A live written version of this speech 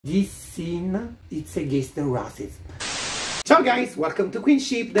This scene, it's against the racism. Ciao guys, welcome to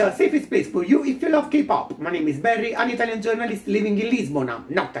Queenship, the safest place for you if you love K-pop. My name is Barry, an Italian journalist living in Lisbon. I'm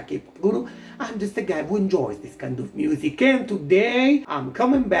not a K-pop guru, I'm just a guy who enjoys this kind of music. And today, I'm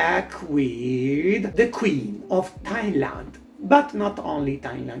coming back with the Queen of Thailand. But not only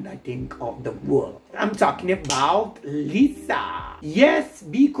Thailand, I think of the world. I'm talking about Lisa. Yes,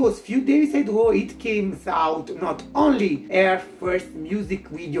 because few days ago it came out not only her first music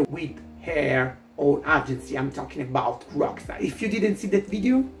video with her own agency, I'm talking about ROCKSTAR. If you didn't see that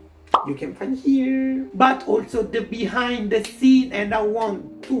video, you can find here. But also the behind the scene, and I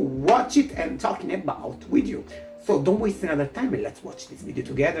want to watch it and talking about with you. So don't waste another time and let's watch this video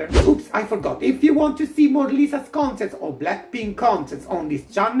together. Oops, I forgot. If you want to see more Lisa's concerts or Blackpink concerts on this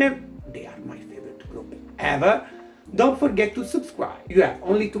channel, they are my favorite group ever. Don't forget to subscribe. You have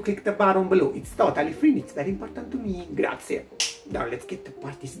only to click the button below. It's totally free and it's very important to me. Grazie. Now let's get the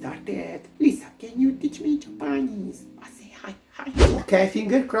party started. Lisa, can you teach me Japanese? I say hi, hi. Okay,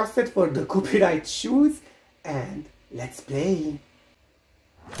 finger crossed for the copyright shoes. And let's play.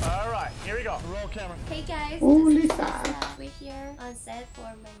 Alright, here we go. Roll camera. Hey guys, Oh, this is Lisa. We're here on set for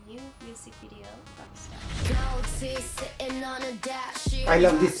my new music video, ROCKSTAR. I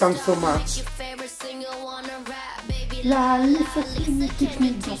love this song so much. La Lisa, can you teach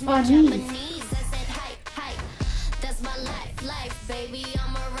me Japanese? That's my life, baby,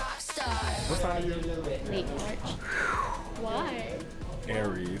 I'm a rock star. What sign are you? Late March. Why?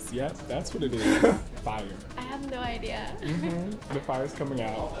 Aries. Yep, that's what it is. Fire. I have no idea. The fire's coming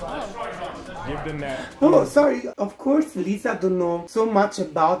out. Give them that. Oh, sorry. Of course, Lisa don't know so much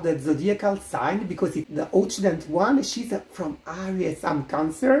about the zodiacal sign because it's the Occident one. She's from Aries. I'm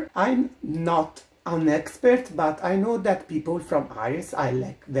Cancer. I'm not an expert, but I know that people from Aries are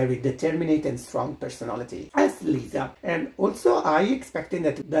like very determined and strong personality as Lisa. And also I expected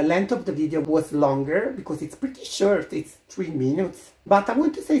that the length of the video was longer because it's pretty short, it's 3 minutes. But I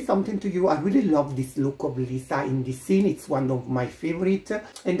want to say something to you. I really love this look of Lisa in this scene. It's one of my favorite,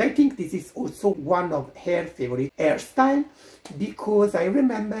 and I think this is also one of her favorite hairstyle because I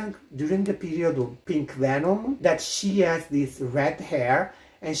remember during the period of Pink Venom that she has this red hair.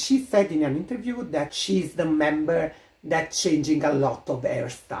 And she said in an interview that she's the member that's changing a lot of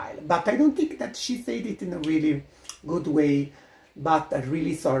hairstyle. But I don't think that she said it in a really good way. But I'm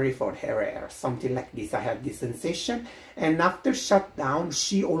really sorry for her hair. Something like this, I had this sensation. And after shutdown,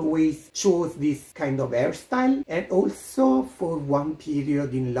 she always chose this kind of hairstyle. And also for one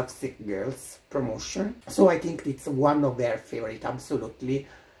period in Lovesick Girls promotion. So I think it's one of her favorite, absolutely.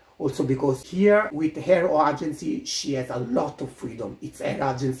 Also because here with her agency, she has a lot of freedom. It's her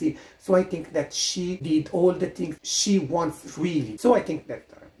agency. So I think that she did all the things she wants really. So I think that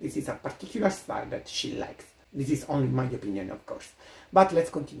this is a particular style that she likes. This is only my opinion, of course. But let's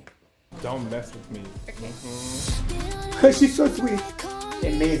continue. Don't mess with me. Okay. She's so sweet.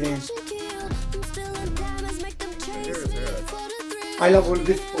 Amazing. I love all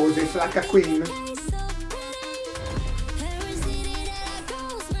this poses like a queen.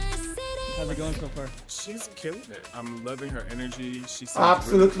 How's it going so far? She's killing it. I'm loving her energy. She seems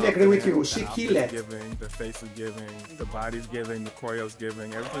Absolutely really agree with confident. you. She The killed outfit's it. Giving, the face is giving, the body's giving, the choreo's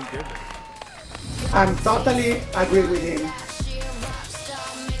giving, everything's giving. I'm totally agree with him.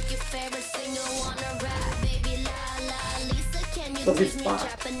 So this part.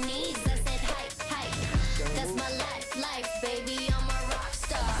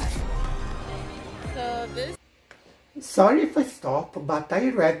 So this. Sorry if I stop, but I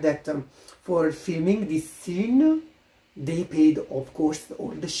read that for filming this scene, they paid, of course, all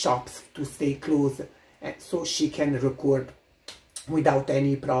the shops to stay closed, so she can record without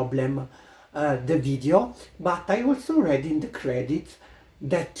any problem the video. But I also read in the credits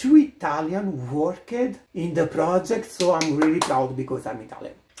that 2 Italians worked in the project, so I'm really proud because I'm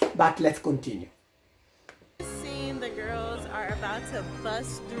Italian. But let's continue. The girls are about to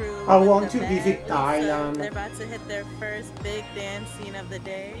bust through. I want to the visit bag. Thailand. They're about to hit their first big dance scene of the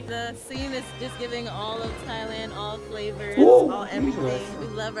day. The scene is just giving all of Thailand, all flavors, Ooh, all everything. interesting. We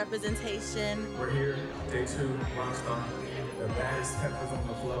love representation. We're here, day 2, ROCKSTAR. The baddest peppers on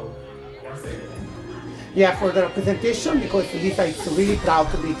the floor. That's it. Yeah, for the representation, because Lisa is really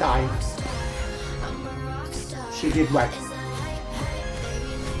proud to be Thai. She did well.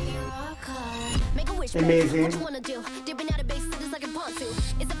 Amazing.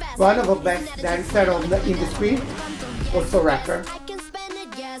 One of the best dancers on the industry, also rapper.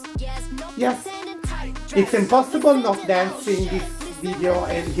 Yes, it's impossible not dancing this video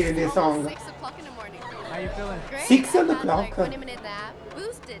and hearing the song. 6 o'clock in the morning. How you feeling? 6 o'clock. 20-minute nap.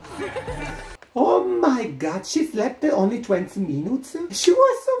 Boosted. Oh my god, she slept only 20 minutes. She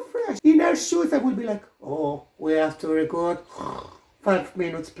was so fresh. In her shoes I would be like, oh, we have to record 5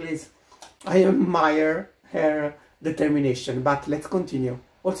 minutes please. I admire her determination, but let's continue.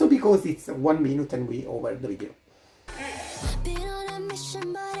 Also because it's 1 minute and we over the video.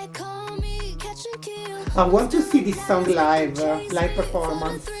 I want to see this song live, live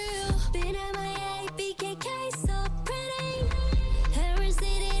performance.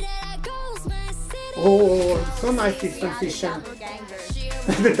 Oh, so nice this transition.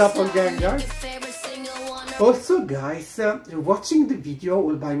 The doppelganger. Also guys, watching the video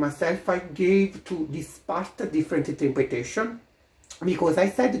all by myself, I gave to this part a different interpretation. Because I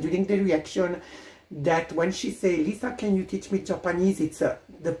said during the reaction that when she say, Lisa, can you teach me Japanese? It's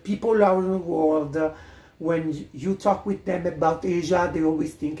the people around the world, when you talk with them about Asia, they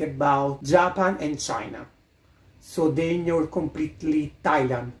always think about Japan and China. So they ignore completely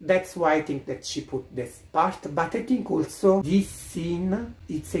Thailand. That's why I think that she put this part. But I think also this scene,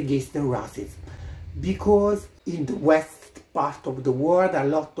 it's against the racism. Because in the west part of the world, a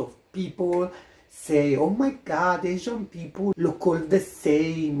lot of people say, oh my god, Asian people look all the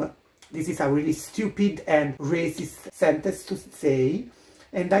same. This is a really stupid and racist sentence to say.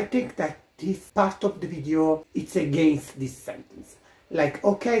 And I think that this part of the video, it's against this sentence. Like,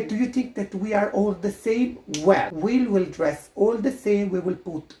 okay, do you think that we are all the same? Well, we will dress all the same, we will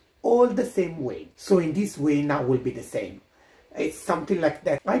put all the same way. So in this way now will be the same. It's something like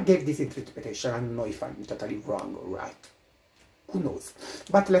that. I gave this interpretation. I don't know if I'm totally wrong or right. Who knows?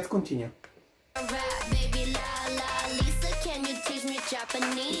 But let's continue. Baby, la la, Lisa, can you teach me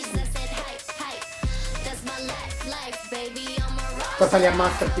Japanese? I said, hi, that's my life, baby, I'm a rock. Totally a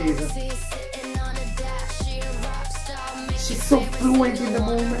masterpiece. She's so fluent in the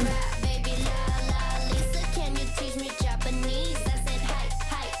moment. Baby, la la, Lisa, can you teach me Japanese? I said,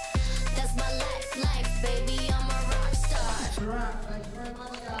 hi, that's my life, baby, I'm a rock star.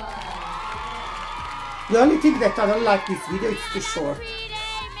 The only thing that I don't like this video is too short.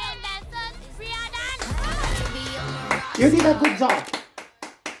 You did a good job.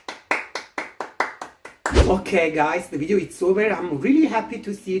 Okay guys, the video is over. I'm really happy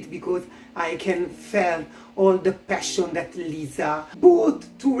to see it because I can feel all the passion that Lisa put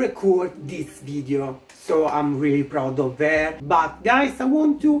to record this video. So I'm really proud of her. But guys, I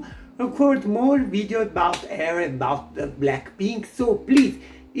want to record more video about her, about the Blackpink. So please,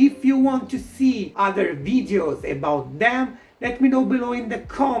 if you want to see other videos about them, let me know below in the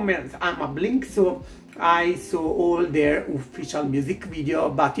comments. I'm a Blink, so I saw all their official music video,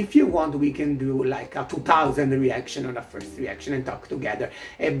 but if you want we can do like a 2000 reaction or a first reaction and talk together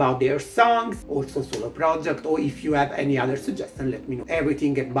about their songs, also solo project, or if you have any other suggestion, let me know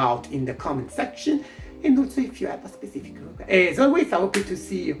everything about in the comment section. And also if you have a specific request. As always, I hope to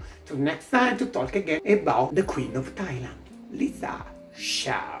see you till next time to talk again about the Queen of Thailand, Lisa.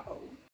 Ciao.